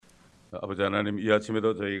아버지 하나님, 이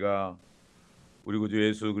아침에도 저희가 우리 구주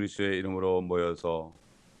예수 그리스도의 이름으로 모여서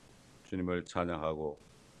주님을 찬양하고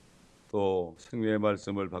또 생명의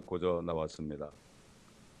말씀을 받고자 나왔습니다.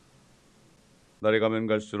 날이 가면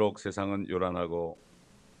갈수록 세상은 요란하고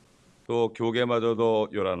또 교계마저도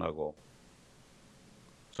요란하고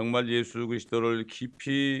정말 예수 그리스도를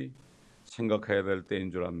깊이 생각해야 될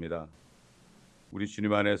때인 줄 압니다. 우리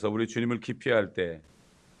주님 안에서 우리 주님을 깊이 할 때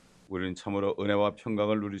우리는 참으로 은혜와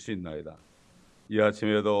평강을 누릴 수 있나이다. 이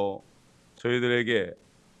아침에도 저희들에게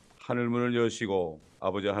하늘문을 여시고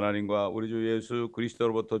아버지 하나님과 우리 주 예수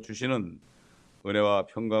그리스도로부터 주시는 은혜와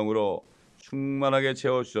평강으로 충만하게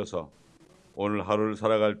채워주셔서 오늘 하루를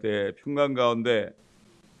살아갈 때 평강 가운데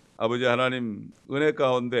아버지 하나님 은혜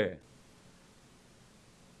가운데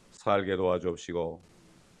살게 도와주옵시고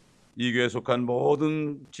이 교회에 속한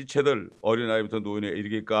모든 지체들 어린아이부터 노인에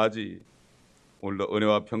이르기까지 오늘도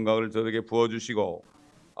은혜와 평강을 저에게 부어주시고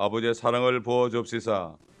아버지의 사랑을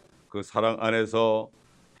부어주옵시사 그 사랑 안에서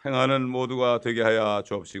행하는 모두가 되게 하여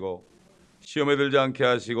주옵시고 시험에 들지 않게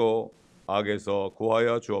하시고 악에서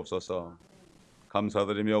구하여 주옵소서.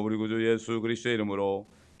 감사드리며 우리 구주 예수 그리스도의 이름으로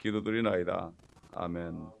기도드리나이다.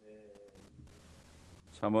 아멘.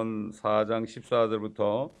 잠언 4장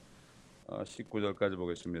 14절부터 19절까지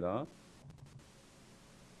보겠습니다.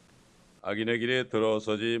 악인의 길에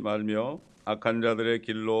들어서지 말며 악한 자들의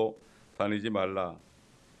길로 다니지 말라.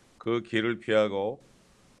 그 길을 피하고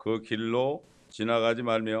그 길로 지나가지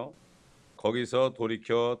말며 거기서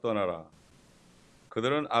돌이켜 떠나라.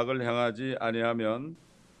 그들은 악을 행하지 아니하면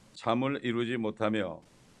잠을 이루지 못하며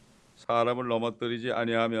사람을 넘어뜨리지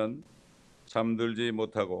아니하면 잠들지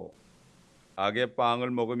못하고 악의 빵을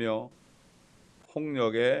먹으며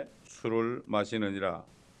폭력의 술을 마시느니라.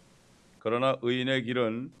 그러나 의인의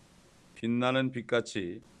길은 빛나는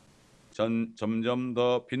빛같이 점점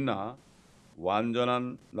더 빛나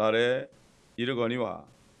완전한 날에 이르거니와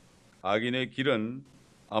악인의 길은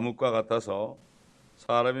암흑과 같아서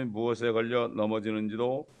사람이 무엇에 걸려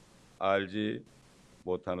넘어지는지도 알지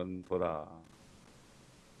못하는도다.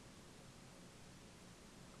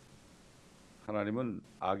 하나님은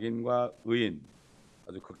악인과 의인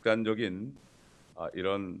아주 극단적인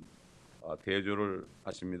이런 대조를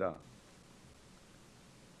하십니다.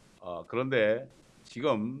 그런데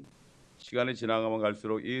지금 시간이 지나가면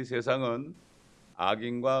갈수록 이 세상은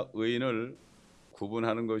악인과 의인을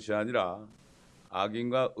구분하는 것이 아니라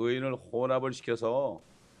악인과 의인을 혼합을 시켜서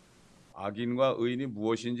악인과 의인이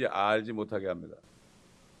무엇인지 알지 못하게 합니다.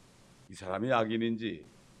 이 사람이 악인인지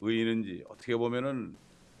의인인지 어떻게 보면은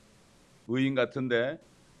의인 같은데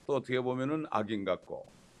또 어떻게 보면은 악인 같고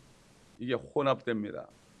이게 혼합됩니다.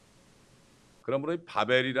 그러므로 이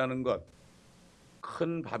바벨이라는 것,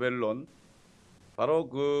 큰 바벨론, 바로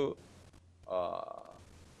그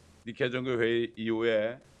니케 종교 회의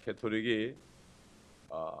이후에 캐토릭이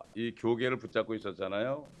이 교계를 붙잡고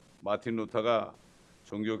있었잖아요. 마틴 루터가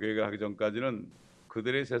종교 개혁을 하기 전까지는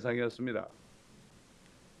그들의 세상이었습니다.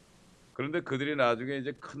 그런데 그들이 나중에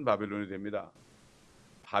이제 큰 바벨론이 됩니다.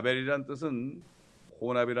 바벨이란 뜻은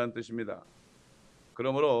혼합이란 뜻입니다.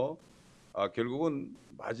 그러므로 결국은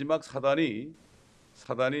마지막 사단이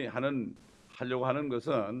하려고 하는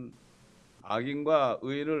것은 악인과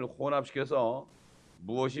의인을 혼합시켜서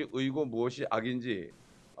무엇이 의고 무엇이 악인지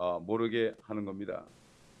모르게 하는 겁니다.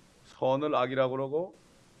 선을 악이라고 그러고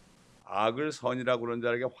악을 선이라고 그런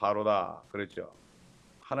자에게 화로다 그랬죠.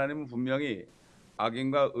 하나님은 분명히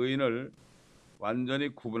악인과 의인을 완전히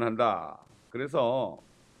구분한다. 그래서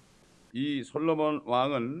이 솔로몬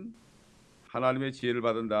왕은 하나님의 지혜를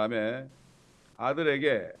받은 다음에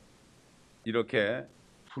아들에게 이렇게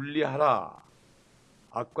분리하라,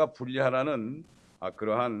 악과 분리하라는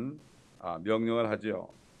그러한 명령을 하지요.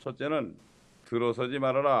 첫째는 들어서지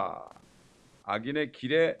말아라. 악인의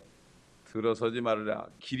길에 들어서지 말아라.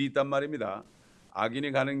 길이 있단 말입니다.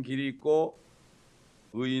 악인이 가는 길이 있고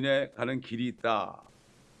의인의 가는 길이 있다.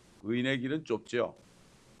 의인의 길은 좁죠.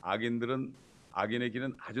 악인의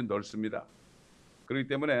길은 아주 넓습니다. 그렇기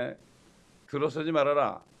때문에 들어서지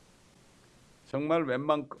말아라. 정말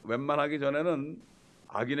웬만하기 전에는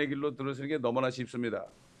악인의 길로 들어서는 게 너무나 쉽습니다.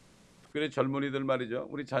 특별히 젊은이들 말이죠.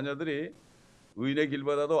 우리 자녀들이 의인의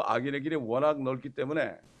길보다도 악인의 길이 워낙 넓기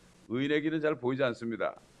때문에 의인의 길은 잘 보이지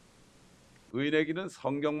않습니다. 의인의 길은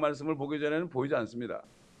성경 말씀을 보기 전에는 보이지 않습니다.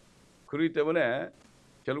 그렇기 때문에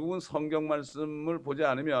결국은 성경 말씀을 보지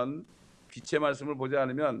않으면, 빛의 말씀을 보지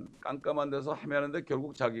않으면 깜깜한 데서 헤매는데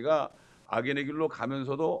결국 자기가 악인의 길로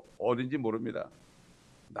가면서도 어딘지 모릅니다.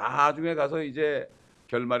 나중에 가서 이제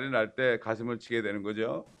결말이 날 때 가슴을 치게 되는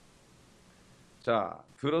거죠. 자,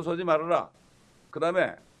 들어서지 말아라. 그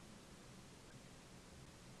다음에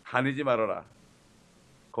다니지 말아라.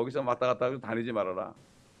 거기서 왔다 갔다 하고 다니지 말아라.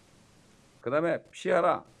 그 다음에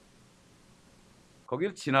피하라.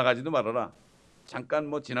 거길 지나가지도 말아라. 잠깐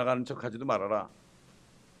뭐 지나가는 척 하지도 말아라.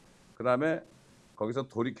 그 다음에 거기서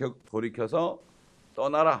돌이켜서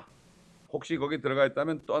떠나라. 혹시 거기 들어가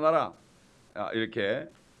있다면 떠나라. 이렇게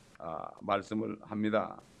말씀을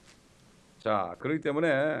합니다. 자, 그렇기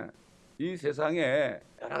때문에 이 세상에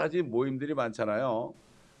여러 가지 모임들이 많잖아요.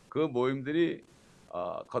 그 모임들이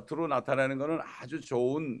겉으로 나타내는 것은 아주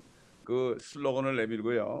좋은 그 슬로건을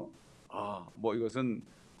내밀고요. 뭐 이것은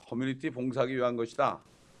커뮤니티 봉사하기 위한 것이다.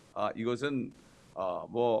 이것은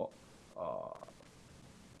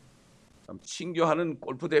참 친교하는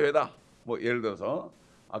골프 대회다. 뭐 예를 들어서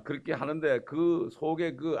그렇게 하는데 그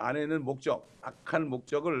속에 그 안에는 목적, 악한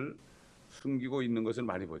목적을 숨기고 있는 것을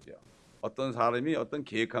많이 보죠. 어떤 사람이 어떤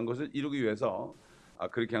계획한 것을 이루기 위해서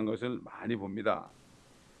그렇게 한 것을 많이 봅니다.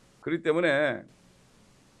 그렇기 때문에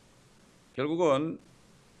결국은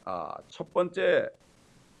첫 번째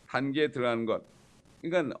단계에 들어가는 것,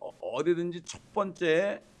 그러니까 어디든지 첫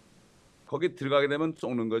번째 거기 들어가게 되면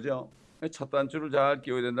쏘는 거죠. 첫 단추를 잘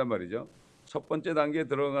끼워야 된단 말이죠. 첫 번째 단계에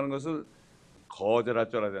들어가는 것을 거절할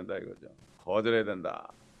줄 알아야 된다 이거죠. 거절해야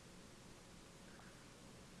된다.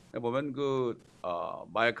 보면 그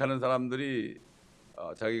마약하는 사람들이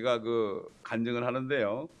자기가 그 간증을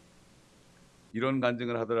하는데요. 이런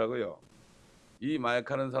간증을 하더라고요. 이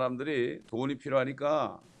마약하는 사람들이 돈이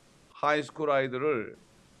필요하니까 하이스쿨 아이들을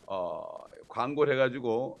광고를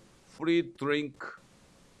해가지고 프리 드링크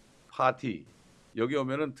파티, 여기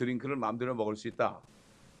오면은 드링크를 마음대로 먹을 수 있다.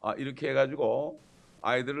 이렇게 해가지고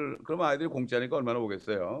그러면 아이들이 공짜니까 얼마나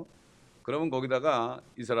오겠어요. 그러면 거기다가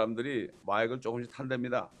이 사람들이 마약을 조금씩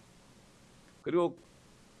탄답니다. 그리고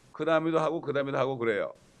그 다음에도 하고 그 다음에도 하고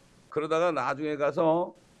그래요. 그러다가 나중에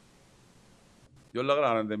가서 연락을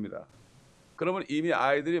안 한답니다. 그러면 이미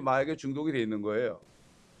아이들이 마약에 중독이 돼 있는 거예요.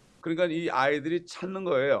 그러니까 이 아이들이 찾는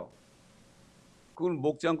거예요. 그걸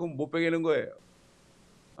먹지 않고 못 빼개는 거예요.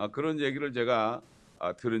 그런 얘기를 제가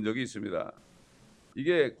들은 적이 있습니다.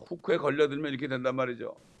 이게 후크에 걸려들면 이렇게 된단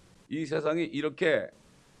말이죠. 이 세상이 이렇게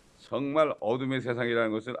정말 어둠의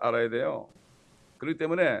세상이라는 것을 알아야 돼요. 그렇기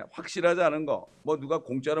때문에 확실하지 않은 거, 뭐 누가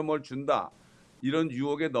공짜로 뭘 준다, 이런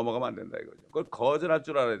유혹에 넘어가면 안 된다 이거죠. 그걸 거절할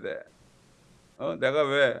줄 알아야 돼. 내가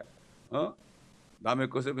왜 남의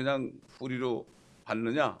것을 그냥 후리로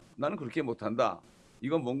받느냐? 나는 그렇게 못한다.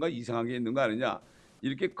 이건 뭔가 이상한 게 있는 거 아니냐?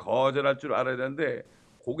 이렇게 거절할 줄 알아야 되는데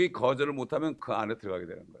거기 거절을 못하면 그 안에 들어가게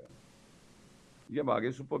되는 거예요. 이게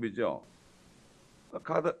마귀의 수법이죠.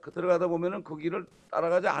 들어가다 보면은 그 길을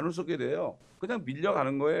따라가지 않을 수 없게 돼요. 그냥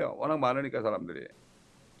밀려가는 거예요. 워낙 많으니까 사람들이.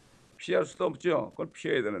 피할 수도 없죠. 그걸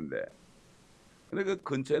피해야 되는데. 근데 그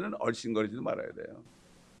근처에는 얼씬거리지도 말아야 돼요.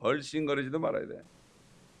 얼씬거리지도 말아야 돼.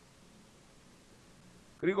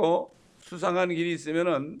 그리고 수상한 길이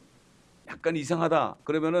있으면은 약간 이상하다.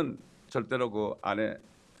 그러면은 절대로 그 안에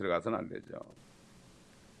들어가서는 안 되죠.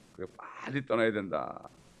 빨리 떠나야 된다.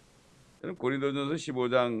 고린도전서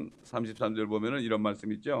 15장 33절 보면은 이런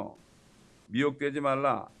말씀 있죠. 미혹되지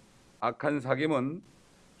말라. 악한 사귐은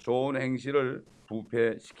좋은 행실을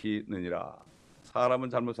부패시키느니라. 사람은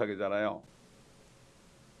잘못 사귀잖아요.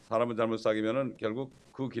 사람은 잘못 사귀면은 결국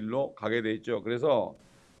그 길로 가게 돼 있죠. 그래서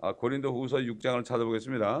고린도후서 6장을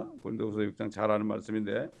찾아보겠습니다. 고린도후서 6장 잘 아는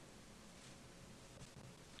말씀인데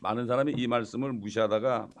많은 사람이 이 말씀을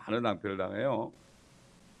무시하다가 많은 낭패를 당해요.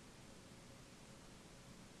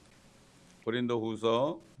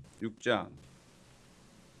 고린도후서 6장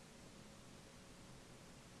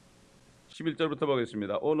 11절부터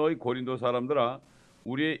보겠습니다. 오 너희 고린도 사람들아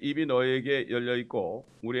우리의 입이 너희에게 열려 있고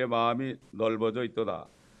우리의 마음이 넓어져 있도다.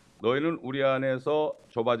 너희는 우리 안에서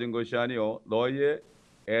좁아진 것이 아니요 너희의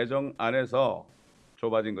애정 안에서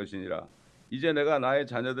좁아진 것이니라. 이제 내가 나의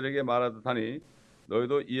자녀들에게 말하듯 하니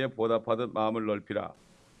너희도 이에 보답하듯 마음을 넓히라.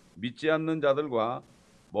 믿지 않는 자들과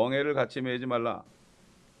멍에를 같이 매지 말라.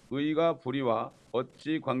 의가 불의와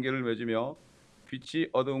어찌 관계를 맺으며 빛이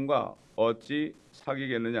어두움과 어찌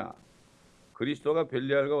사귀겠느냐. 그리스도가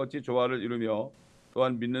벨리알과 어찌 조화를 이루며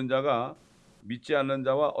또한 믿는 자가 믿지 않는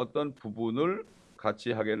자와 어떤 부분을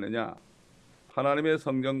같이 하겠느냐. 하나님의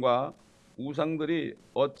성전과 우상들이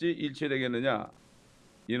어찌 일치되겠느냐.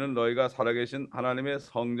 이는 너희가 살아계신 하나님의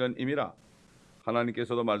성전임이라.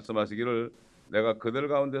 하나님께서도 말씀하시기를 내가 그들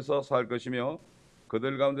가운데서 살 것이며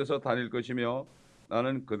그들 가운데서 다닐 것이며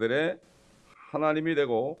나는 그들의 하나님이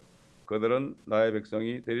되고 그들은 나의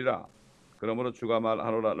백성이 되리라. 그러므로 주가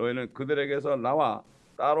말하노라. 너희는 그들에게서 나와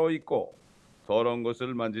따로 있고 더러운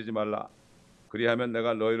것을 만지지 말라. 그리하면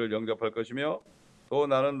내가 너희를 영접할 것이며 또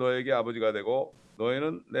나는 너에게 아버지가 되고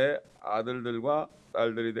너희는 내 아들들과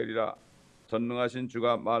딸들이 되리라. 전능하신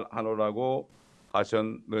주가 말하노라고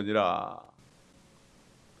하셨느니라.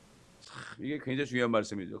 참 이게 굉장히 중요한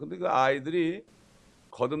말씀이죠. 근데 그 아이들이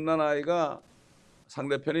거듭난 아이가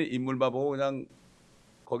상대편의 인물만 보고 그냥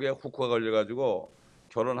거기에 후크가 걸려가지고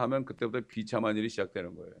결혼하면 그때부터 비참한 일이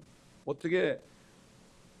시작되는 거예요. 어떻게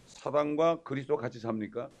사단과 그리스도 같이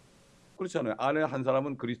삽니까? 그렇잖아요. 안에 한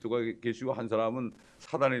사람은 그리스도가 계시고 한 사람은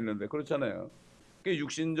사단이 있는데 그렇잖아요.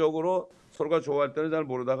 육신적으로 서로가 좋아할 때는 잘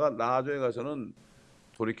모르다가 나중에 가서는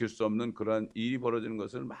돌이킬 수 없는 그러한 일이 벌어지는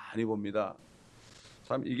것을 많이 봅니다.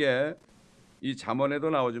 참 이게 이 잠언에도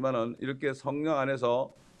나오지만은 이렇게 성령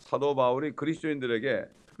안에서 사도 바울이 그리스도인들에게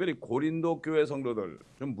특별히 고린도 교회 성도들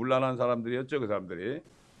좀 문란한 사람들이었죠. 그 사람들이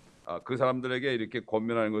그 사람들에게 이렇게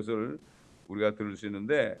권면하는 것을 우리가 들을 수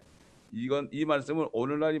있는데 이 말씀은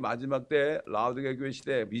오늘날 이 마지막 때 라오디게 교회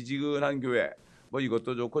시대 미지근한 교회 뭐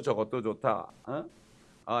이것도 좋고 저것도 좋다.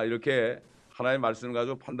 이렇게 하나님의 말씀을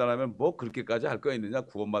가지고 판단하면 뭐 그렇게까지 할 거 있느냐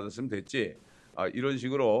구원받았으면 됐지. 이런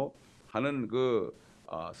식으로 하는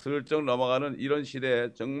슬쩍 넘어가는 이런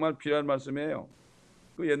시대에 정말 필요한 말씀이에요.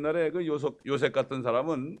 그 옛날에 그 요셉 같은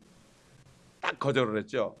사람은 딱 거절을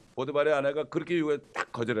했죠. 보디발의 아내가 그렇게 요구해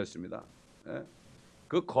딱 거절했습니다. 예?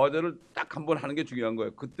 그 거절을 딱 한 번 하는 게 중요한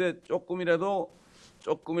거예요. 그때 조금이라도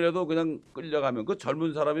그냥 끌려가면 그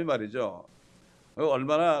젊은 사람이 말이죠.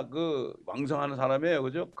 얼마나 그 왕성한 사람이에요,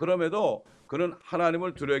 그죠? 그럼에도 그는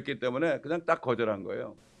하나님을 두려웠기 때문에 그냥 딱 거절한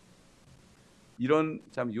거예요. 이런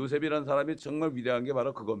참 요셉이라는 사람이 정말 위대한 게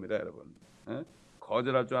바로 그겁니다, 여러분. 예?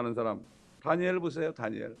 거절할 줄 아는 사람. 다니엘 보세요,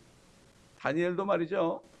 다니엘도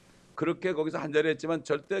말이죠. 그렇게 거기서 한 자리 했지만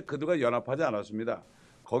절대 그들과 연합하지 않았습니다.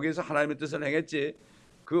 거기서 하나님의 뜻을 행했지.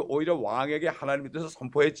 오히려 왕에게 하나님의 뜻을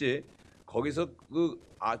선포했지. 거기서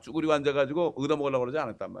쭈그리고 앉아가지고 얻어먹으려고 그러지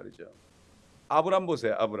않았단 말이죠. 아브람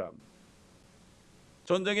보세요, 아브람.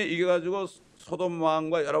 전쟁에 이겨가지고 소돔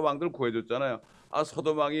왕과 여러 왕들 구해줬잖아요.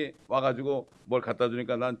 소돔 왕이 와가지고 뭘 갖다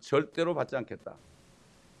주니까 난 절대로 받지 않겠다.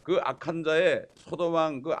 그 악한 자의 소돔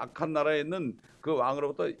왕, 그 악한 나라에 있는 그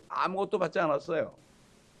왕으로부터 아무것도 받지 않았어요.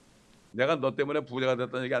 내가 너 때문에 부자가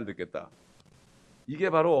됐다는 얘기 안 듣겠다. 이게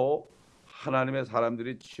바로 하나님의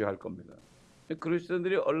사람들이 취할 겁니다.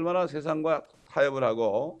 그리스도인들이 얼마나 세상과 타협을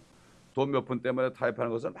하고 돈 몇 푼 때문에 타협하는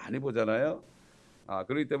것을 많이 보잖아요.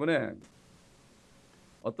 그렇기 때문에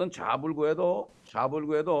어떤 잡을 구해도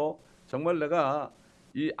정말 내가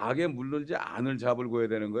이 악에 물들지 않을 잡을 구해야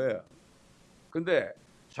되는 거예요. 근데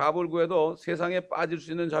잡을 구해도 세상에 빠질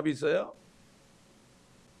수 있는 잡이 있어요.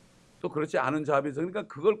 또 그렇지 않은 잡이 있어요.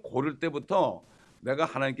 그러니까 그걸 고를 때부터 내가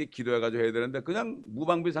하나님께 기도해가지고 해야 되는데 그냥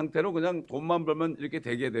무방비 상태로 그냥 돈만 벌면 이렇게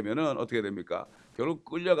되게 되면은 어떻게 됩니까? 결국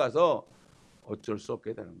끌려가서 어쩔 수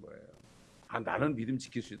없게 되는 거예요. 나는 믿음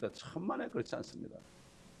지킬 수 있다. 천만에 그렇지 않습니다.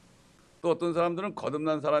 또 어떤 사람들은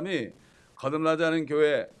거듭난 사람이 거듭나지 않은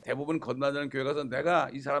교회, 대부분 거듭나지 않은 교회 가서 내가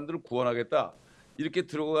이 사람들을 구원하겠다. 이렇게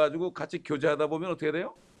들어가가지고 같이 교제하다 보면 어떻게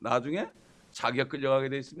돼요? 나중에 자기가 끌려가게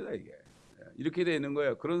돼 있습니다. 이게. 이렇게 돼 있는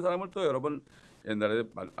거예요. 그런 사람을 또 여러분 옛날에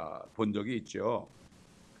본 적이 있죠.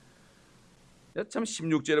 참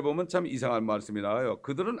 16절에 보면 참 이상한 말씀이 나와요.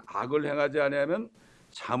 그들은 악을 행하지 아니하면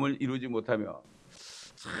잠을 이루지 못하며.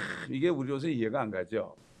 참 이게 우리로서 이해가 안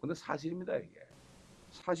가죠. 근데 사실입니다. 이게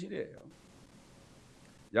사실이에요.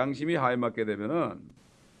 양심이 하에맞게 되면은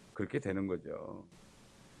그렇게 되는 거죠.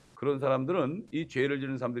 그런 사람들은 이 죄를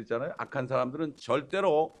지는 사람들 있잖아요. 악한 사람들은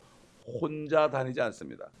절대로 혼자 다니지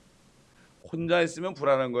않습니다. 혼자 있으면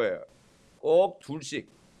불안한 거예요. 꼭 둘씩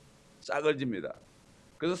짝을 집니다.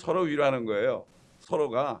 그래서 서로 위로하는 거예요.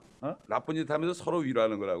 서로가 나쁜 짓 하면서 서로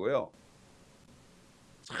위로하는 거라고요.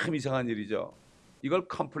 참 이상한 일이죠. 이걸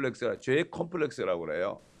죄의 컴플렉스라고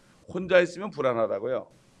그래요. 혼자 있으면 불안하다고요.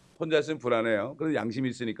 혼자 있으면 불안해요. 그래서 양심이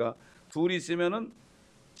있으니까 둘이 있으면은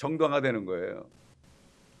정당화되는 거예요.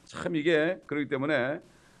 참 이게 그렇기 때문에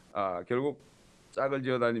결국 짝을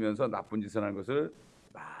지어 다니면서 나쁜 짓을 하는 것을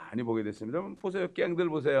많이 보게 됐습니다. 보세요. 갱들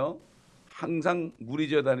보세요. 항상 무리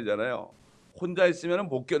지어 다니잖아요. 혼자 있으면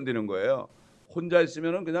못 견디는 거예요. 혼자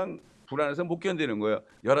있으면 그냥 불안해서 못 견디는 거예요.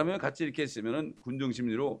 여러 명 같이 이렇게 있으면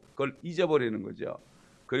군중심리로 그걸 잊어버리는 거죠.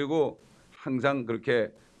 그리고 항상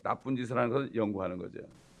그렇게 나쁜 짓을 하는 것을 연구하는 거죠.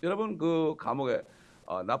 여러분 그 감옥에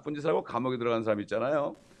나쁜 짓을 하고 감옥에 들어간 사람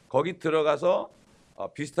있잖아요. 거기 들어가서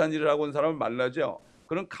비슷한 일을 하고 온 사람을 만나죠.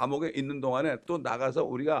 그런 감옥에 있는 동안에 또 나가서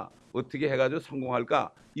우리가 어떻게 해가지고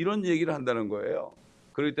성공할까 이런 얘기를 한다는 거예요.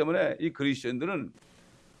 그렇기 때문에 이 그리스도인들은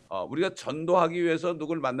우리가 전도하기 위해서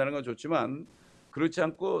누구를 만나는 건 좋지만 그렇지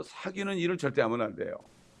않고 사귀는 일을 절대 하면 안 돼요.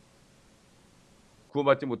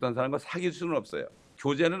 구원받지 못한 사람과 사귈 수는 없어요.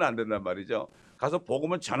 교제는 안 된단 말이죠. 가서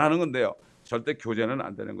복음을 전하는 건데요. 절대 교제는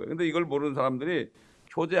안 되는 거예요. 근데 이걸 모르는 사람들이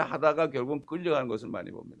교제하다가 결국은 끌려가는 것을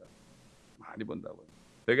많이 봅니다. 많이 본다고요.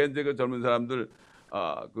 되게 이제 그 젊은 사람들,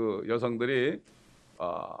 그 여성들이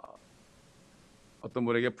어떤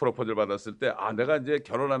분에게 프로포즈를 받았을 때, 내가 이제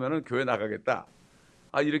결혼하면은 교회 나가겠다.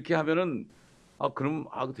 이렇게 하면은 그럼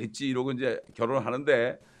됐지 이러고 이제 결혼을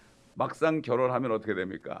하는데, 막상 결혼하면 어떻게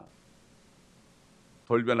됩니까?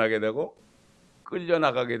 돌변하게 되고 끌려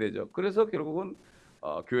나가게 되죠. 그래서 결국은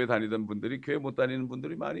교회 다니던 분들이 교회 못 다니는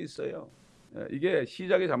분들이 많이 있어요. 이게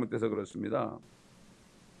시작이 잘못돼서 그렇습니다.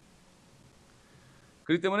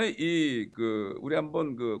 그렇기 때문에 우리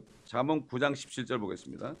한번 그 잠언 9장 17절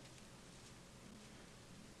보겠습니다.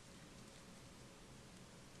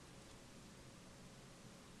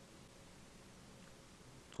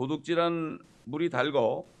 도둑질한 물이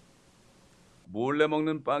달고 몰래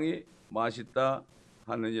먹는 빵이 맛있다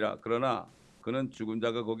하느니라. 그러나 그는 죽은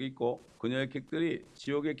자가 거기 있고 그녀의 객들이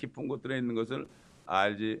지옥의 깊은 곳들에 있는 것을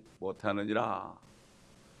알지 못하느니라.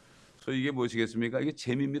 소위 이게 무엇이겠습니까? 이게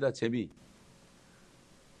재미입니다. 재미.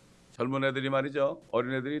 젊은 애들이 말이죠.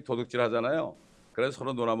 어린애들이 도둑질 하잖아요. 그래서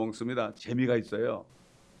서로 놀아먹습니다. 재미가 있어요.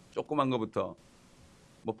 조그만 것부터.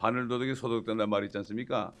 뭐 바늘 도둑이 소도둑 된다는 말이 있지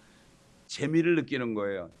않습니까? 재미를 느끼는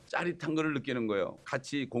거예요. 짜릿한 거를 느끼는 거예요.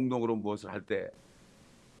 같이 공동으로 무엇을 할 때.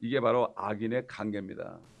 이게 바로 악인의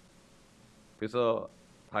관계입니다. 그래서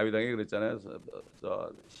다윗 왕이 그랬잖아요.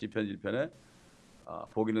 시편 1편에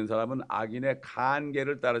복 있는 사람은 악인의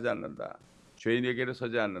관계를 따르지 않는다. 죄인의 길에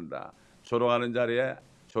서지 않는다. 조롱하는 자의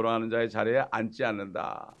자리에 앉지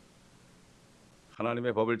않는다.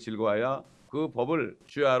 하나님의 법을 즐거워하여 그 법을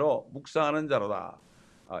주야로 묵상하는 자로다.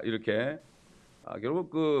 이렇게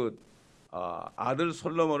결국 아들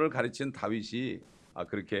솔로몬을 가르친 다윗이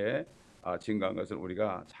그렇게 증거한 것을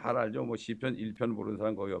우리가 잘 알죠. 뭐 시편 1편 모르는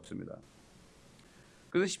사람 거의 없습니다.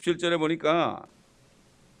 그래서 17절에 보니까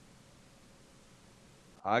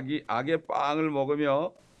악의 빵을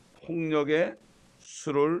먹으며 폭력의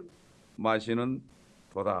술을 마시는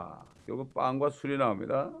도다. 결국 빵과 술이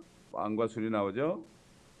나옵니다. 빵과 술이 나오죠.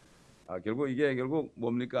 결국 이게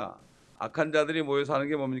뭡니까? 악한 자들이 모여서 하는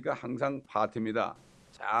게 뭡니까? 항상 파티입니다.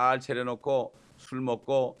 잘 차려놓고 술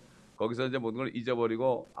먹고 거기서 이제 모든 걸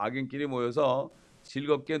잊어버리고 악인끼리 모여서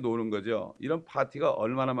즐겁게 노는 거죠. 이런 파티가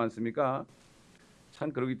얼마나 많습니까?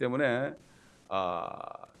 참 그렇기 때문에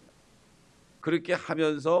그렇게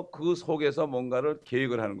하면서 그 속에서 뭔가를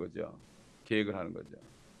계획을 하는 거죠.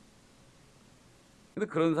 근데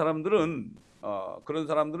그런 사람들은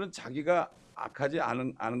자기가 악하지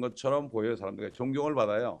않은 것처럼 보여요. 사람들이 존경을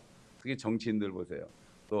받아요. 특히 정치인들 보세요.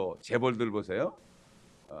 또 재벌들 보세요.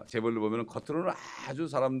 재벌들 보면 겉으로는 아주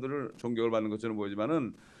사람들을 존경을 받는 것처럼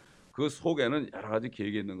보이지만은 그 속에는 여러 가지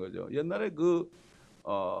계획이 있는 거죠. 옛날에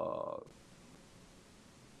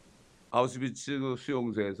아우슈비츠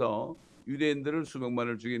수용소에서 유대인들을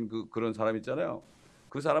수백만을 죽인 그런 사람 있잖아요.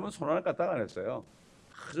 그 사람은 손 하나 까딱 안 했어요.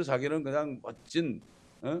 아주 자기는 그냥 멋진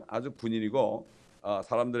아주 군인이고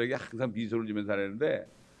사람들에게 항상 미소를 주면서 다녔는데,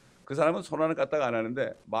 그 사람은 손 하나 까딱 안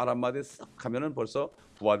하는데 말 한마디 쓱 하면은 벌써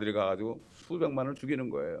부하들이 가가지고 수백만을 죽이는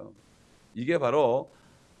거예요. 이게 바로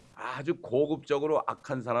아주 고급적으로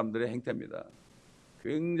악한 사람들의 행태입니다.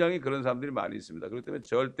 굉장히 그런 사람들이 많이 있습니다. 그렇기 때문에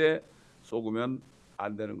절대 속으면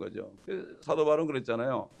안 되는 거죠. 사도 바울은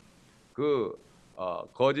그랬잖아요.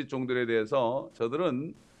 거짓 종들에 대해서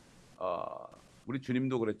저들은 우리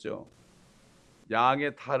주님도 그랬죠.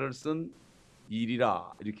 양의 탈을 쓴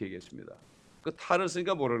일이라 이렇게 얘기했습니다. 그 탈을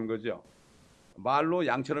쓰니까 모르는 거죠. 말로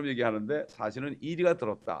양처럼 얘기하는데 사실은 이리가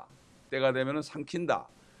들었다. 때가 되면은 삼킨다.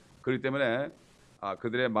 그렇기 때문에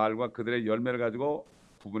그들의 말과 그들의 열매를 가지고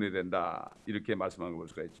구분이 된다. 이렇게 말씀한 걸 볼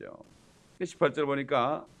수가 있죠. 18절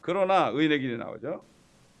보니까 그러나 의인의 길이 나오죠.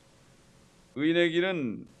 의인의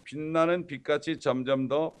길은 빛나는 빛같이 점점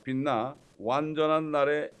더 빛나 완전한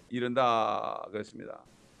날에 이른다 그랬습니다.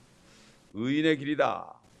 의인의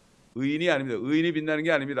길이다. 의인이 아닙니다. 의인이 빛나는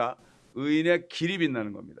게 아닙니다. 의인의 길이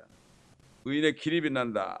빛나는 겁니다. 의인의 길이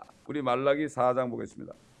빛난다. 우리 말라기 4장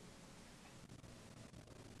보겠습니다.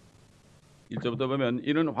 1절부터 보면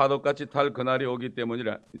이는 화덕같이 탈 그날이 오기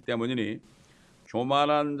때문이니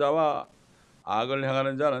교만한 자와 악을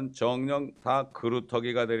행하는 자는 정녕 다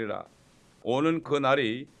그루터기가 되리라. 오는 그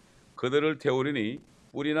날이 그들을 태우리니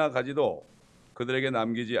뿌리나 가지도 그들에게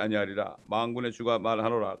남기지 아니하리라. 만군의 주가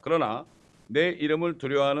말하노라. 그러나 내 이름을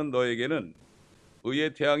두려워하는 너에게는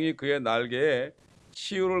의의 태양이 그의 날개에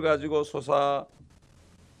치유를 가지고 솟아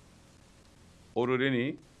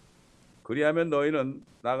오르리니 그리하면 너희는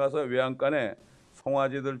나가서 외양간에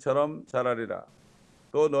송아지들처럼 자라리라.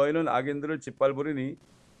 또 너희는 악인들을 짓밟으리니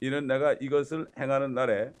이는 내가 이것을 행하는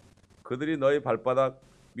날에 그들이 너희 발바닥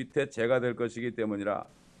밑에 재가 될 것이기 때문이라.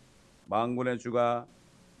 만군의 주가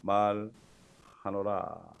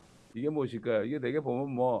말하노라. 이게 무엇일까요? 이게 되게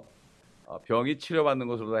보면 병이 치료받는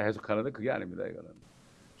것으로 다 해석하는데 그게 아닙니다. 이거는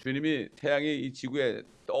주님이 태양이 이 지구에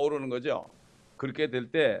떠오르는 거죠. 그렇게 될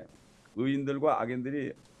때 의인들과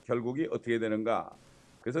악인들이 결국이 어떻게 되는가?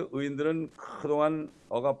 그래서 의인들은 그동안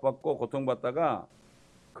억압받고 고통받다가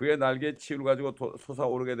그의 날개에 치유를 가지고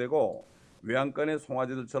솟아오르게 되고 외양간의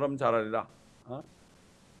송아지들처럼 자라리라.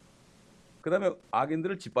 그 다음에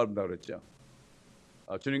악인들을 짓밟는다 그랬죠.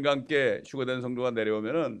 주님과 함께 휴거된 성도가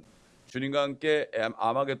내려오면은 주님과 함께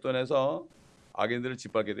아마겟돈에서 악인들을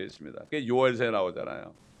짓밟게 되어 있습니다. 그게 요엘서에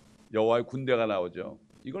나오잖아요. 여호와의 군대가 나오죠.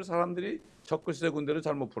 이걸 사람들이 적그리스도의 군대를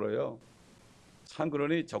잘못 풀어요. 참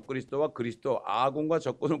그러니 적그리스도와 그리스도, 아군과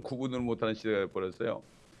적군을 구분을 못하는 시대가 되어버렸어요.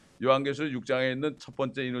 요한계시록 6장에 있는 첫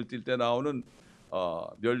번째 인을 띌 때 나오는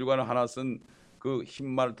면류관 하나 쓴 그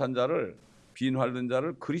흰말 탄 자를, 빈활 든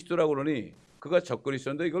자를 그리스도라고 그러니 그가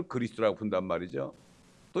적그리스도인데 이걸 그리스도라고 푼단 말이죠.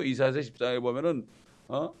 또 이사야서 10장에 보면은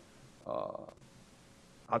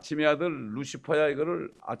아침의 아들 루시퍼야,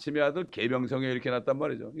 이거를 아침의 아들 계명성에 이렇게 놨단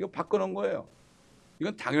말이죠. 이거 바꿔놓은 거예요.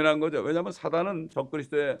 이건 당연한 거죠. 왜냐하면 사단은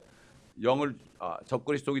적그리스도의 영을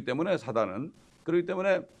적그리스도이기 때문에, 사단은 그렇기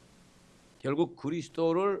때문에 결국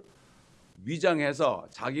그리스도를 위장해서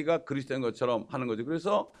자기가 그리스도인 것처럼 하는 거죠.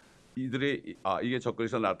 그래서 이들이 이게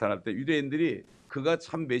적그리스도 나타날 때 유대인들이 그가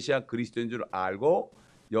참 메시아 그리스도인 줄 알고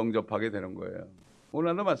영접하게 되는 거예요.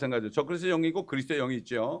 오늘도 마찬가지죠. 적그리스도 영이 있고 그리스도의 영이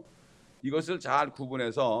있죠. 이것을 잘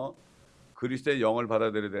구분해서 그리스도의 영을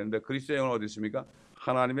받아들여야 되는데, 그리스도의 영은 어디 있습니까?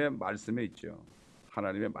 하나님의 말씀에 있죠.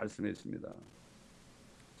 하나님의 말씀에 있습니다.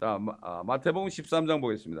 자, 마태복음 13장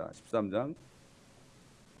보겠습니다. 13장.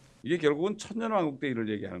 이게 결국은 천년왕국 때 일을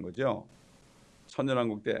얘기하는 거죠.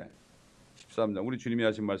 천년왕국 때 13장, 우리 주님이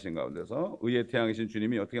하신 말씀 가운데서 의의 태양이신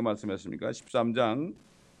주님이 어떻게 말씀하셨습니까? 13장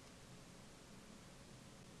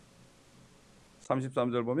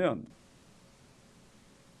 33절 보면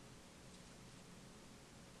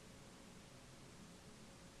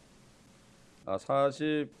아,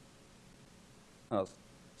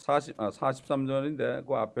 43절인데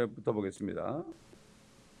그 앞에부터 보겠습니다.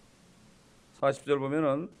 40절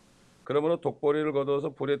보면은 그러므로 독보리를 거두어서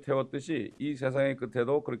불에 태웠듯이 이 세상의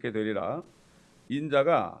끝에도 그렇게 되리라.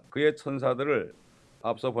 인자가 그의 천사들을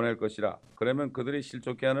앞서 보낼 것이라. 그러면 그들이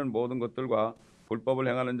실족해 하는 모든 것들과 불법을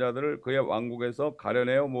행하는 자들을 그의 왕국에서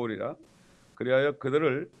가려내어 모으리라. 그리하여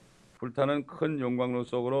그들을 불타는 큰 용광로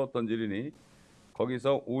속으로 던지리니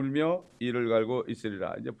거기서 울며 이를 갈고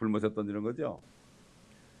있으리라. 이제 불못에 던지는 거죠.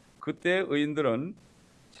 그때 의인들은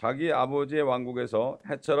자기 아버지의 왕국에서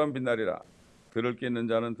해처럼 빛나리라. 들을 게 있는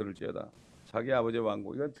자는 들을지어다. 자기 아버지의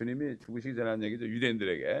왕국, 이건 주님이 죽으시기 전에 한 얘기죠.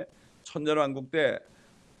 유대인들에게 천년왕국 때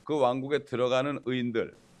그 왕국에 들어가는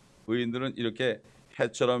의인들은 이렇게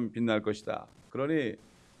해처럼 빛날 것이다. 그러니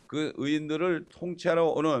그 의인들을 통치하러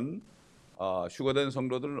오는 휴거된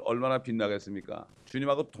성도들은 얼마나 빛나겠습니까?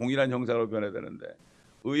 주님하고 동일한 형상으로 변해야 되는데,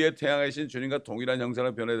 의의 태양이신 주님과 동일한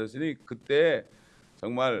형상으로 변해졌으니 그때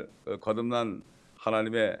정말 거듭난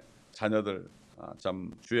하나님의 자녀들,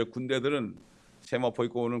 참 주의 군대들은, 세마포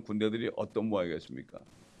입고 오는 군대들이 어떤 모양이겠습니까?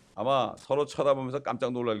 아마 서로 쳐다보면서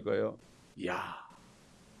깜짝 놀랄 거예요. 이야,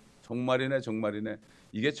 정말이네, 정말이네.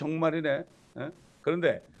 이게 정말이네. 에?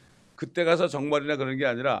 그런데 그때 가서 정말이네 그런 게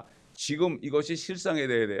아니라 지금 이것이 실상이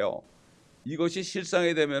돼야 돼요. 이것이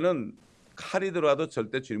실상이 되면은 칼이 들어와도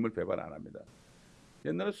절대 주님을 배반 안 합니다.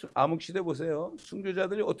 옛날에 암흑시대 보세요.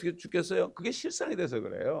 순교자들이 어떻게 죽겠어요? 그게 실상이 돼서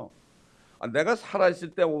그래요. 내가 살아있을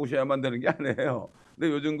때 오셔야만 되는 게 아니에요. 근데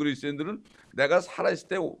요즘 그리스도인들은 내가 살아있을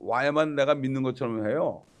때 와야만 내가 믿는 것처럼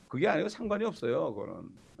해요. 그게 아니고 상관이 없어요.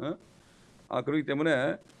 그거는. 그렇기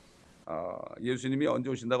때문에 예수님이 언제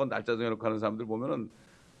오신다고 날짜 정해놓고 하는 사람들 보면은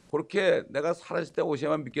그렇게 내가 살아있을 때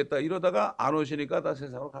오셔야만 믿겠다 이러다가 안 오시니까 다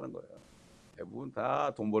세상으로 가는 거예요. 대부분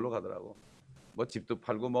다 돈 벌러 가더라고. 뭐 집도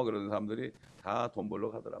팔고 뭐 그런 사람들이 다 돈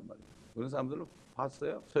벌러 가더란 말이에요. 그런 사람들을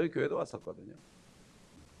봤어요. 저희 교회도 왔었거든요.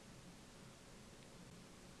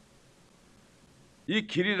 이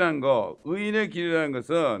길이라는 거, 의인의 길이라는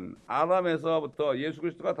것은 아담에서부터 예수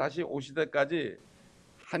그리스도가 다시 오실 때까지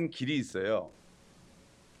한 길이 있어요.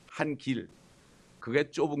 한 길. 그게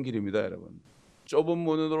좁은 길입니다, 여러분. 좁은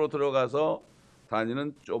문으로 들어가서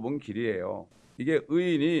다니는 좁은 길이에요. 이게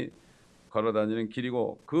의인이 걸어 다니는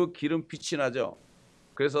길이고, 그 길은 빛이 나죠.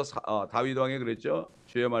 그래서 다윗 왕이 그랬죠.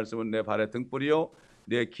 주의 말씀은 내 발의 등불이요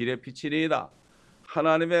내 길의 빛이니이다.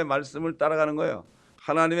 하나님의 말씀을 따라가는 거예요.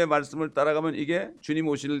 하나님의 말씀을 따라가면 이게 주님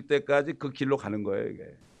오실 때까지 그 길로 가는 거예요.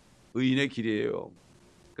 이게 의인의 길이에요.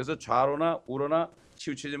 그래서 좌로나 우로나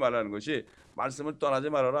치우치지 말라는 것이, 말씀을 떠나지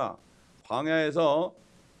말아라. 광야에서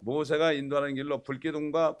모세가 인도하는 길로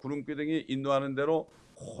불기둥과 구름기둥이 인도하는 대로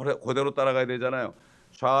그대로 따라가야 되잖아요.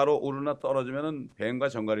 좌로 우로나 떨어지면은 뱀과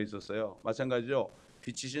정갈이 있었어요. 마찬가지죠.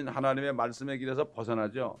 빛이신 하나님의 말씀의 길에서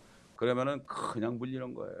벗어나죠. 그러면은 그냥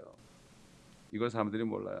물리는 거예요. 이걸 사람들이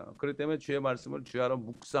몰라요. 그렇기 때문에 주의 말씀을 주야로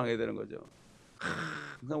묵상해야 되는 거죠.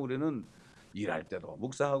 항상 우리는 일할 때도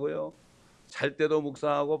묵상하고요, 잘 때도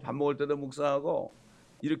묵상하고, 밥 먹을 때도 묵상하고,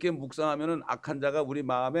 이렇게 묵상하면은 악한 자가 우리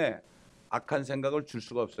마음에 악한 생각을 줄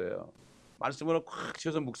수가 없어요. 말씀으로 꽉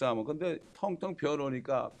채워서 묵상하면, 근데 텅텅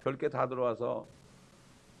비워놓으니까 별게 다 들어와서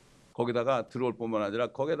거기다가 들어올 뿐만 아니라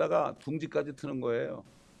거기다가 둥지까지 트는 거예요.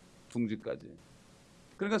 둥지까지.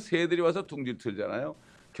 그러니까 새들이 와서 둥지를 틀잖아요.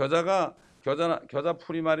 겨자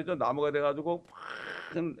풀이 말이죠, 나무가 돼가지고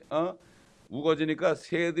팍 우거지니까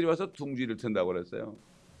새들이 와서 둥지를 튼다고 그랬어요.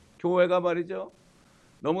 교회가 말이죠,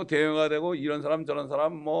 너무 대형화 되고 이런 사람 저런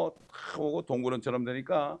사람 뭐 다 오고 동물원처럼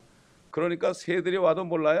되니까, 그러니까 새들이 와도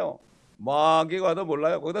몰라요, 마귀가 와도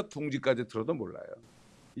몰라요, 거기다 둥지까지 틀어도 몰라요.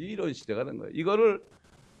 이런 시대가 된 거예요. 이거를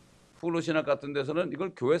훌로신학 같은 데서는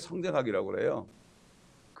이걸 교회 성장학이라고 그래요.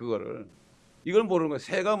 그거를, 이걸 모르는 거예요.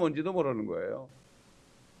 새가 뭔지도 모르는 거예요.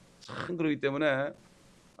 참, 그렇기 때문에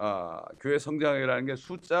교회 성장학이라는 게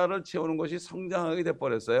숫자를 채우는 것이 성장학이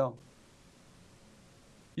돼버렸어요.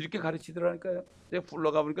 이렇게 가르치더라니까요. 제가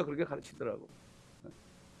불러가 보니까 그렇게 가르치더라고.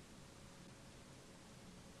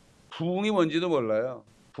 부흥이 뭔지도 몰라요.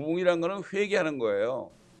 부흥이란 거는 회개하는 거예요.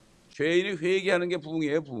 죄인이 회개하는 게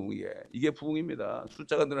부흥이에요. 이게 부흥입니다.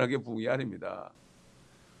 숫자가 늘어나는 게 부흥이 아닙니다.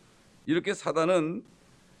 이렇게 사단은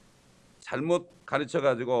잘못 가르쳐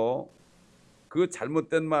가지고 그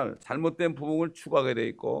잘못된 말, 잘못된 부흥을 추구하게 돼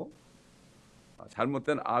있고,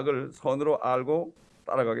 잘못된 악을 선으로 알고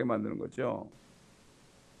따라가게 만드는 거죠.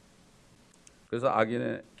 그래서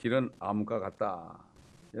악인의 길은 암흑과 같다.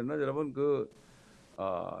 옛날 여러분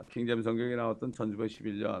킹제임스 성경에 나왔던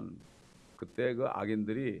 1911년, 그때 그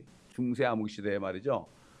악인들이 중세 암흑 시대에 말이죠,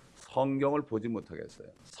 성경을 보지 못하겠어요.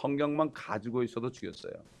 성경만 가지고 있어도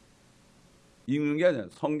죽였어요. 읽는 게 아니라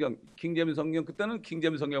성경, 킹제임스 성경, 그때는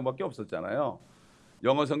킹제임스 성경밖에 없었잖아요.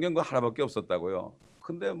 영어 성경 그 하나밖에 없었다고요.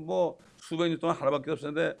 근데 뭐 수백 년 동안 하나밖에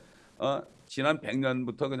없었는데 지난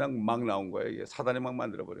 100년부터 그냥 막 나온 거예요. 이게 사단이 막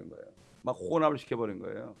만들어 버린 거예요. 막 혼합을 시켜버린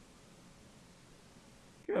거예요.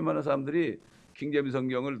 웬만한 사람들이 킹제임스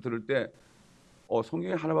성경을 들을 때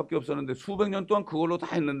성경이 하나밖에 없었는데 수백 년 동안 그걸로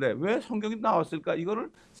다 했는데 왜 성경이 나왔을까?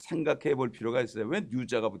 이거를 생각해 볼 필요가 있어요. 왜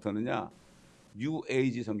뉴자가 붙었느냐? 뉴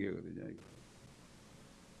에이지 성경이거든요. 이거.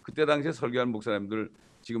 그때 당시에 설교한 목사님들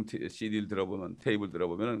지금 CD를 들어보면, 테이블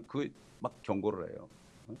들어보면 그 막 경고를 해요.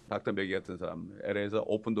 닥터 맥기 같은 사람, LA에서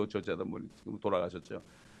오픈도어 처치 하던 분이 지금 돌아가셨죠.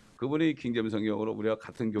 그분이 킹제임스 성경으로 우리가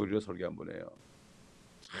같은 교리로 설교한 분이에요.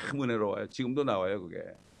 참 은혜로워요. 지금도 나와요. 그게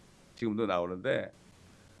지금도 나오는데,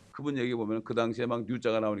 그분 얘기 보면 그 당시에 막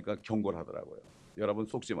뉴자가 나오니까 경고를 하더라고요. 여러분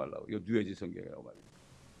속지 말라고. 이거 뉴에이지 성경이라고 말이에요.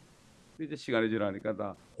 이제 시간이 지나니까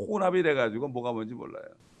다 혼합이 돼가지고 뭐가 뭔지 몰라요.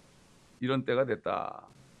 이런 때가 됐다.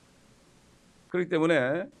 그렇기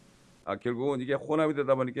때문에 결국은 이게 혼합이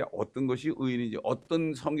되다 보니까 어떤 것이 의인인지,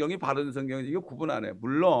 어떤 성경이 바른 성경인지 이거 구분 안 해요.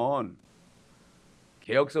 물론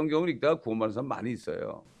개혁 성경을 읽다가 구원받는 사람 많이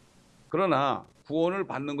있어요. 그러나 구원을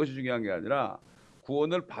받는 것이 중요한 게 아니라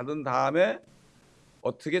구원을 받은 다음에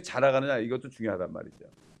어떻게 자라가느냐, 이것도 중요하단 말이죠.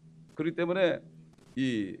 그렇기 때문에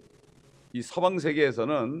이 서방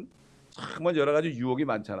세계에서는 정말 여러 가지 유혹이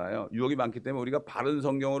많잖아요. 유혹이 많기 때문에 우리가 바른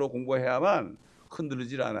성경으로 공부해야만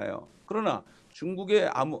흔들리질 않아요. 그러나 중국의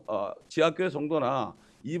지하교회 성도나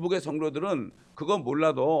이북의 성도들은 그거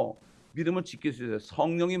몰라도 믿음을 지킬 수 있어요.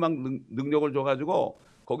 성령이 막 능력을 줘가지고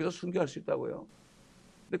거기서 순교할 수 있다고요.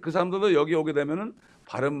 근데 그 사람들도 여기 오게 되면은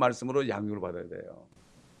바른 말씀으로 양육을 받아야 돼요.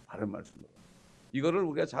 바른 말씀으로. 이거를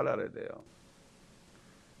우리가 잘 알아야 돼요.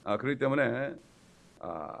 그렇기 때문에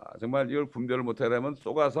정말 이걸 분별을 못하게 되면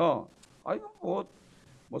속아서 이거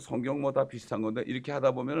뭐 성경 뭐 다 비슷한 건데 이렇게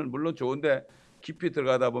하다 보면은 물론 좋은데 깊이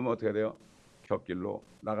들어가다 보면 어떻게 돼요? 곁길로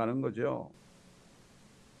나가는 거죠.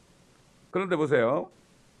 그런데 보세요.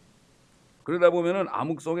 그러다 보면은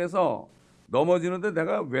암흑 속에서 넘어지는데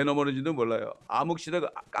내가 왜 넘어지는지도 몰라요. 암흑 시대가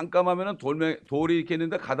깜깜하면은 돌이 이렇게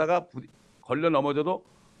있는데 가다가 걸려 넘어져도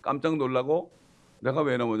깜짝 놀라고 내가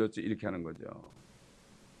왜 넘어졌지 이렇게 하는 거죠.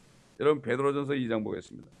 여러분 베드로전서 2장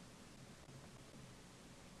보겠습니다.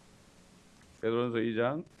 베드로전서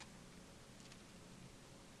 2장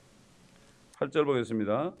 8절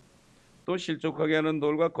보겠습니다. 또 실족하게 하는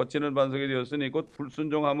돌과 거치는 반석이 되었으니 곧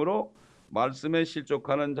불순종함으로 말씀에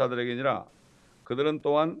실족하는 자들에게니라. 그들은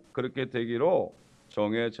또한 그렇게 되기로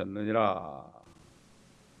정해졌느니라.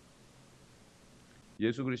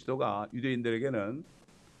 예수 그리스도가 유대인들에게는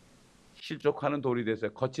실족하는 돌이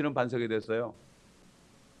됐어요. 거치는 반석이 됐어요.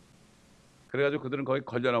 그래가지고 그들은 거기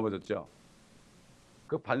걸려 넘어졌죠.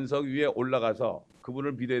 그 반석 위에 올라가서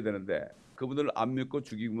그분을 믿어야 되는데 그분을 안 믿고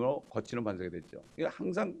죽임으로 거치는 반석이 됐죠. 이게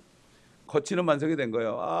항상 거치는 반석이 된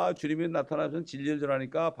거예요. 아, 주님이 나타나서 진리를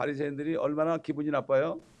전하니까 바리새인들이 얼마나 기분이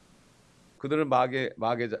나빠요. 그들은 마귀의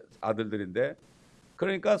아들들인데,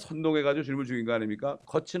 그러니까 선동해가지고 주님을 죽인 거 아닙니까?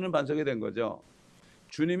 거치는 반석이 된 거죠.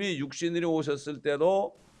 주님이 육신으로 오셨을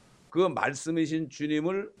때도 그 말씀이신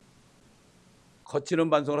주님을 거치는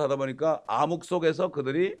반석을 하다 보니까 암흑 속에서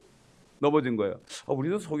그들이 넘어진 거예요.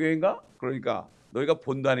 우리도 소경인가? 그러니까 너희가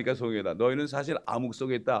본다니까 소경이다. 너희는 사실 암흑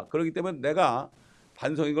속에 있다. 그렇기 때문에 내가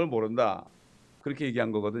반석인 걸 모른다. 그렇게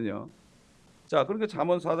얘기한 거거든요. 자, 그러니까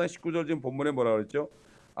잠언 4장 19절 지금 본문에 뭐라 그랬죠?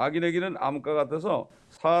 악인의 길은 암흑과 같아서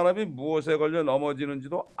사람이 무엇에 걸려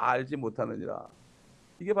넘어지는지도 알지 못하느니라.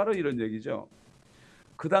 이게 바로 이런 얘기죠.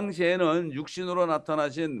 그 당시에는 육신으로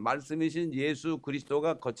나타나신 말씀이신 예수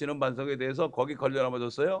그리스도가 거치는 반석에 대해서 거기 걸려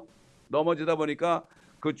넘어졌어요. 넘어지다 보니까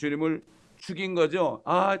그 주님을 죽인 거죠.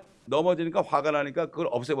 아, 넘어지니까 화가 나니까 그걸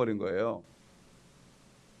없애버린 거예요.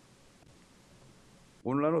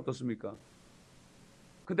 오늘날은 어떻습니까?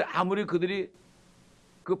 근데 아무리 그들이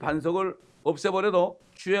그 반석을 없애버려도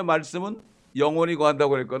주의 말씀은 영원히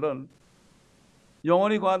거한다고 그랬거든.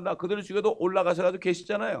 영원히 거한다. 그들을 죽여도 올라가셔가지고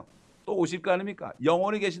계시잖아요. 또 오실 거 아닙니까?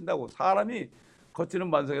 영원히 계신다고. 사람이 거치는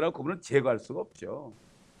반석이라고 그분은 제거할 수가 없죠.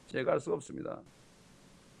 제거할 수가 없습니다.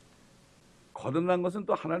 거듭난 것은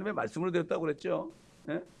또 하나님의 말씀으로 되었다고 그랬죠.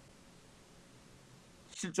 예?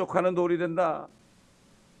 실족하는 돌이 된다.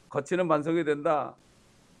 거치는 반석이 된다.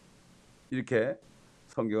 이렇게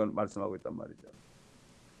성경은 말씀하고 있단 말이죠.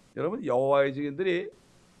 여러분, 여호와의 증인들이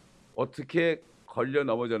어떻게 걸려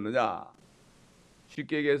넘어졌느냐?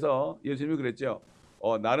 쉽게 얘기해서 예수님이 그랬죠.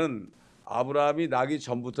 나는 아브라함이 나기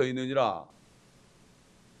전부터 있느니라.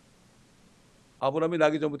 아브라함이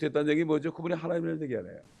나기 전부터 했다는 얘기 뭐죠? 그분이 하나님을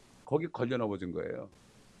얘기하네요. 거기 걸려 넘어진 거예요.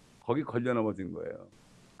 거기 걸려 넘어진 거예요.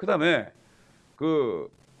 그 다음에 그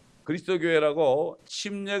그리스도 교회라고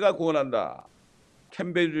침례가 구원한다.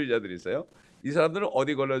 캠벨주의자들이 있어요. 이 사람들은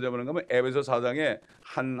어디 걸려져버는 거면 에베소 4장에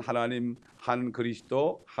한 하나님, 한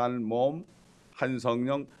그리스도, 한 몸, 한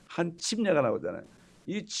성령, 한 침례가 나오잖아요.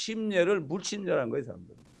 이 침례를 물침례라는 거예요,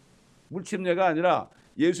 사람들. 물침례가 아니라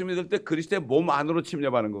예수 믿을 때 그리스도의 몸 안으로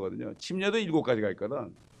침례받는 거거든요. 침례도 7가지가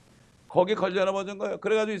있거든. 거기에 걸려 넘어진 거예요.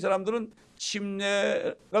 그래가지고 이 사람들은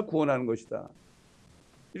침례가 구원하는 것이다.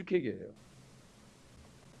 이렇게 얘기해요.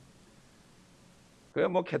 그래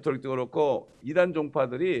뭐 개톨릭도 그렇고 이단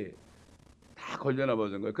종파들이 다 걸려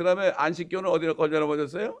넘어진 거예요. 그 다음에 안식교는 어디로 걸려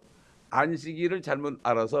넘어졌어요? 안식일을 잘못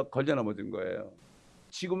알아서 걸려 넘어진 거예요.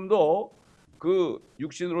 지금도 그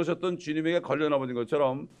육신으로 오셨던 주님에게 걸려 넘어진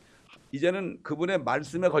것처럼 이제는 그분의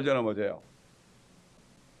말씀에 걸려 넘어져요.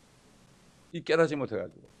 이 깨닫지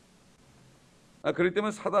못해가지고. 그렇기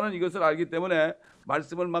때문에 사단은 이것을 알기 때문에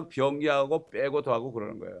말씀을 막 변기하고 빼고 더하고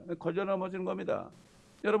그러는 거예요. 걸려 넘어지는 겁니다.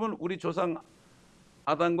 여러분, 우리 조상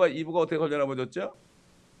아담과 이브가 어떻게 걸려 넘어졌죠?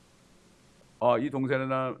 이 동산에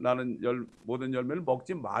나는 모든 열매를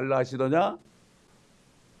먹지 말라 하시더냐?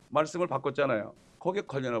 말씀을 바꿨잖아요. 거기에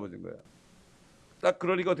걸려 넘어진 거예요. 딱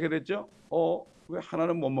그러니까 어떻게 됐죠? 왜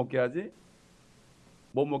하나는 못 먹게 하지?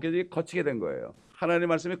 못 먹게 하지? 거치게 된 거예요. 하나님의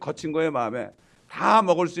말씀이 거친 거예요, 마음에. 다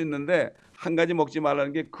먹을 수 있는데 한 가지 먹지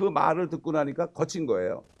말라는 게 그 말을 듣고 나니까 거친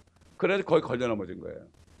거예요. 그래서 거기 걸려 넘어진 거예요.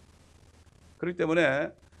 그렇기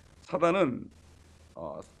때문에 사단은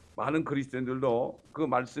많은 그리스도인들도 그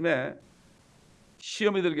말씀에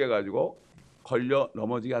시험이 들게 해가지고 걸려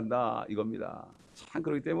넘어지게 한다 이겁니다. 참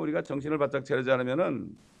그렇기 때문에 우리가 정신을 바짝 차리지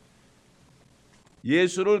않으면은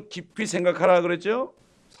예수를 깊이 생각하라 그랬죠?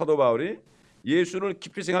 사도 바울이 예수를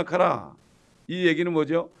깊이 생각하라. 이 얘기는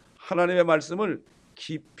뭐죠? 하나님의 말씀을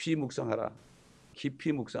깊이 묵상하라.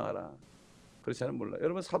 깊이 묵상하라. 그렇지 않으면 몰라요.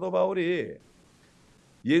 여러분, 사도 바울이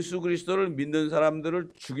예수 그리스도를 믿는 사람들을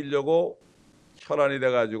죽이려고 혈안이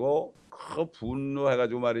돼가지고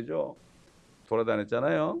분노해가지고 말이죠.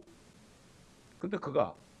 돌아다녔잖아요. 근데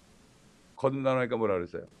그가 거듭나니까 뭐라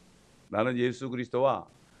그랬어요? 나는 예수 그리스도와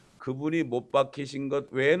그분이 못 박히신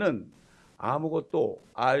것 외에는 아무것도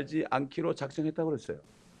알지 않기로 작정했다고 그랬어요.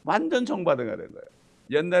 완전 정반대가 된 거예요.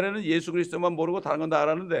 옛날에는 예수 그리스도만 모르고 다른 건 다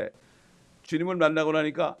알았는데 주님을 만나고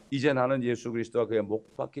나니까 이제 나는 예수 그리스도와 그의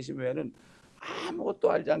못 박히신 외에는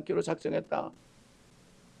아무것도 알지 않기로 작정했다.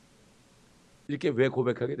 이렇게 왜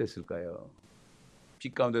고백하게 됐을까요?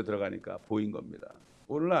 빛 가운데 들어가니까 보인 겁니다.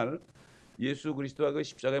 오늘날 예수 그리스도와 그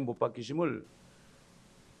십자가에 못 박히심을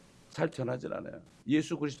잘 전하질 않아요.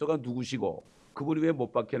 예수 그리스도가 누구시고 그분이 왜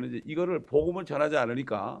못 박혔는지 이거를 복음을 전하지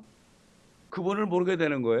않으니까 그분을 모르게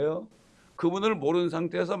되는 거예요. 그분을 모르는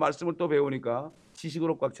상태에서 말씀을 또 배우니까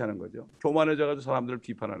지식으로 꽉 차는 거죠. 교만해져가지고 사람들을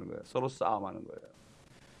비판하는 거예요. 서로 싸움하는 거예요.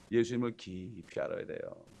 예수님을 깊이 알아야 돼요.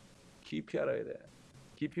 깊이 알아야 돼.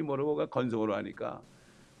 깊이 모르고 건성으로 하니까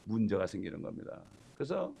문제가 생기는 겁니다.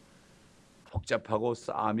 그래서 복잡하고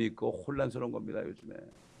싸움이 있고 혼란스러운 겁니다, 요즘에.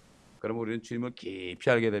 그러면 우리는 주님을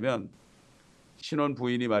깊이 알게 되면 신혼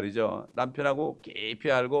부인이 말이죠, 남편하고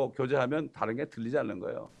깊이 알고 교제하면 다른 게 들리지 않는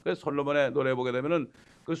거예요. 그래서 솔로몬의 노래 보게 되면은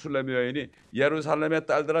그 술레미 여인이 예루살렘의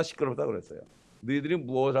딸들아 시끄럽다 그랬어요. 너희들이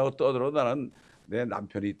무엇하고 떠들어도 나는 내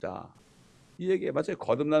남편이 있다. 이 얘기에 마치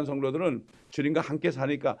거듭난 성도들은 주님과 함께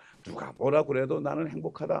사니까 누가 뭐라 그래도 나는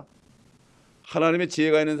행복하다. 하나님의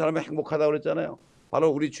지혜가 있는 사람은 행복하다 그랬잖아요. 바로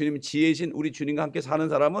우리 주님 지혜이신 우리 주님과 함께 사는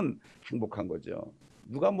사람은 행복한 거죠.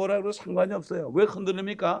 누가 뭐라 그래도 상관이 없어요. 왜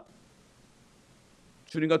흔들립니까?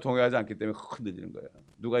 주님과 동행하지 않기 때문에 흔들리는 거예요.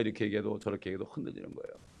 누가 이렇게 얘기해도 저렇게 얘기해도 흔들리는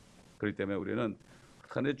거예요. 그렇기 때문에 우리는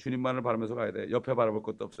하늘 주님만을 바라면서 가야 돼. 옆에 바라볼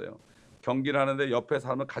것도 없어요. 경기를 하는데 옆에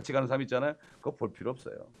사람을 같이 가는 사람 있잖아요. 그거 볼 필요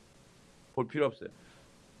없어요. 볼 필요 없어요.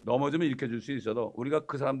 넘어지면 일으켜줄 수 있어도 우리가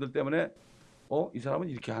그 사람들 때문에 이 사람은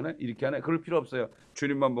이렇게 하네 이렇게 하네 그럴 필요 없어요.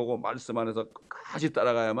 주님만 보고 말씀 안에서 끝까지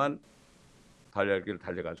따라가야만 달려갈 길을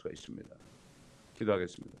달려갈 수가 있습니다.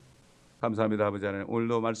 기도하겠습니다. 감사합니다. 아버지 하나님,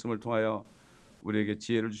 오늘도 말씀을 통하여 우리에게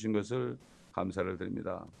지혜를 주신 것을 감사를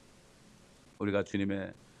드립니다. 우리가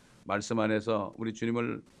주님의 말씀 안에서 우리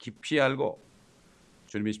주님을 깊이 알고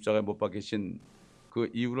주님이 십자가에 못 박히신 그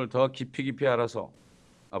이유를 더 깊이 알아서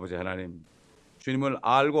아버지 하나님, 주님을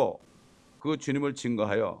알고 그 주님을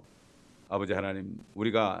증거하여 아버지 하나님,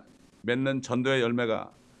 우리가 맺는 전도의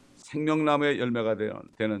열매가 생명나무의 열매가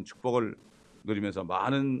되는 축복을 누리면서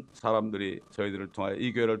많은 사람들이 저희들을 통하여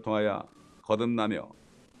이 교회를 통하여 거듭나며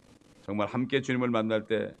정말 함께 주님을 만날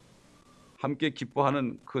때 함께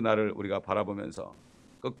기뻐하는 그 날을 우리가 바라보면서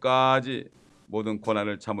끝까지 모든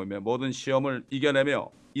고난을 참으며 모든 시험을 이겨내며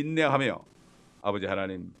인내하며 아버지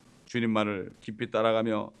하나님, 주님만을 깊이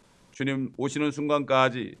따라가며 주님 오시는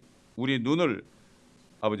순간까지 우리 눈을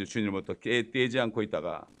아버지 주님부터 떼지 않고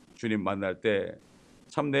있다가 주님 만날 때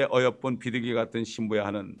참 내 어여쁜 비둘기 같은 신부야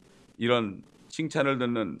하는 이런 칭찬을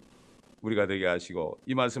듣는 우리가 되게 하시고,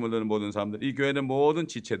 이 말씀을 듣는 모든 사람들, 이 교회는 모든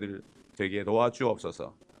지체들 되게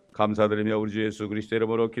도와주옵소서. 감사드리며 우리 주 예수 그리스도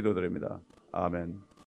이름으로 기도드립니다. 아멘.